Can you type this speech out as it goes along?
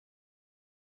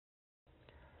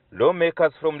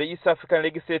Lawmakers from the East African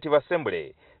Legislative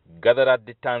Assembly gathered at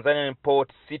the Tanzanian port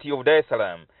city of Dar es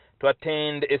Salaam to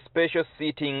attend a special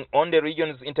sitting on the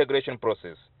region's integration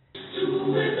process.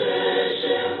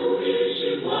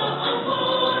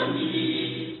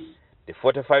 The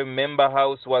 45-member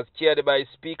House was chaired by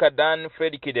Speaker Dan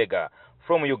Fred Kidega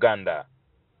from Uganda.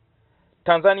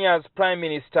 Tanzania's Prime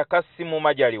Minister Kassim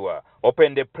Majaliwa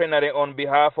opened the plenary on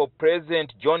behalf of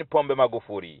President John Pombe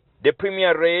Magufuli. The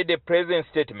Premier read the President's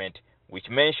statement, which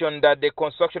mentioned that the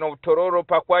construction of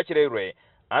Tororo-Pakwach Railway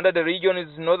under the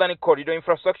region's Northern Corridor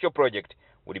infrastructure project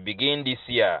would begin this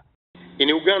year. In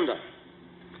Uganda,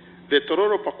 the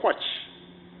Tororo-Pakwach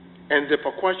and the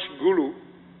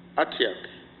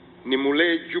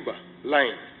Pakwach-Gulu-Atiak-Nimule-Juba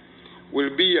line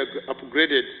will be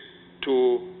upgraded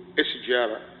to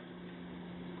SGR,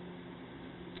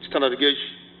 standard gauge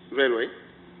railway.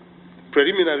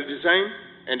 Preliminary design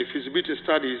and feasibility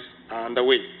studies are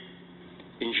underway.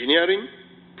 Engineering,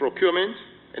 procurement,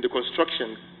 and the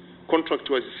construction contract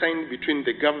was signed between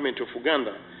the government of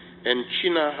Uganda and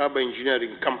China Harbour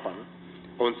Engineering Company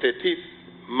on 30th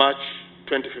March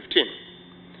 2015.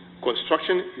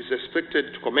 Construction is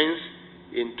expected to commence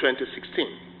in 2016.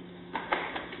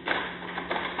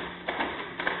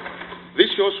 This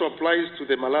also applies to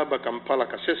the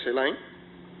Malaba-Kampala-Kasese line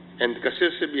and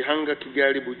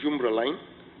Kasese-Bihanga-Kigali-Bujumbura line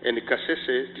and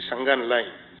Kasese-Kisangani line.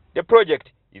 The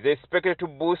project is expected to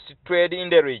boost trade in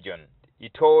the region. He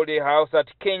told the House that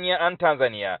Kenya and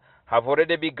Tanzania have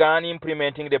already begun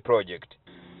implementing the project.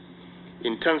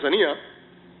 In Tanzania,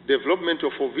 development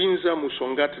of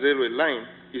Uvinza-Musongati railway line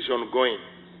is ongoing.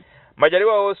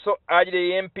 Majaliwa also urged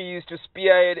the MPs to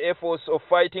spearhead efforts of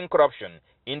fighting corruption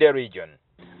in the region.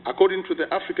 According to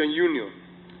the African Union,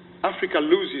 Africa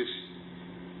loses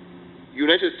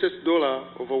United States dollar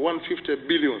over $150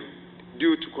 billion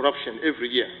due to corruption every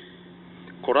year.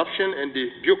 Corruption and the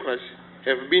bureaucracy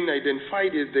have been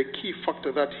identified as the key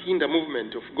factor that hinder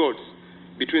movement of goods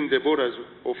between the borders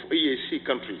of EAC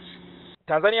countries.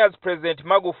 Tanzania's President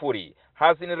Magufuli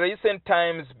has in recent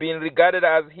times been regarded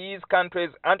as his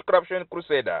country's anti-corruption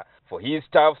crusader for his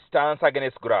tough stance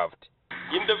against graft.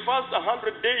 In the first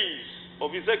 100 days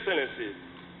of His Excellency,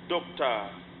 Dr.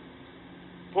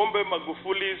 Pombe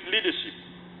Magufuli's leadership,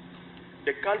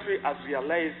 the country has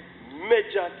realized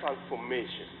major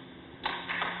transformation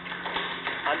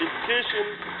and indication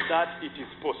that it is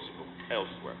possible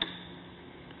elsewhere.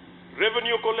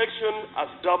 Revenue collection has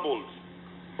doubled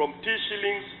from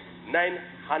T-shillings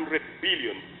 900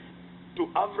 billion to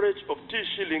average of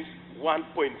T-shillings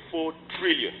 1.4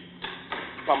 trillion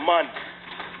per month.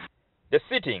 The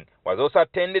sitting was also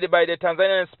attended by the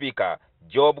Tanzanian Speaker,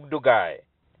 Job Ndugai.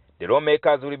 The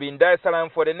lawmakers will be in Dar es Salaam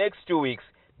for the next 2 weeks,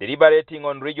 deliberating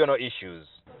on regional issues.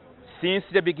 Since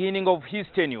the beginning of his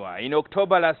tenure in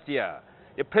October last year,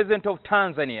 the President of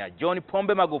Tanzania, John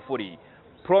Pombe Magufuli,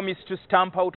 promised to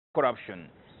stamp out corruption.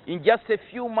 In just a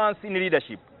few months in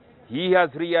leadership, he has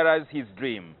realized his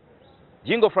dream.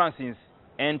 Jingo Francis,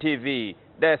 NTV,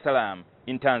 Dar es Salaam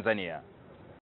in Tanzania.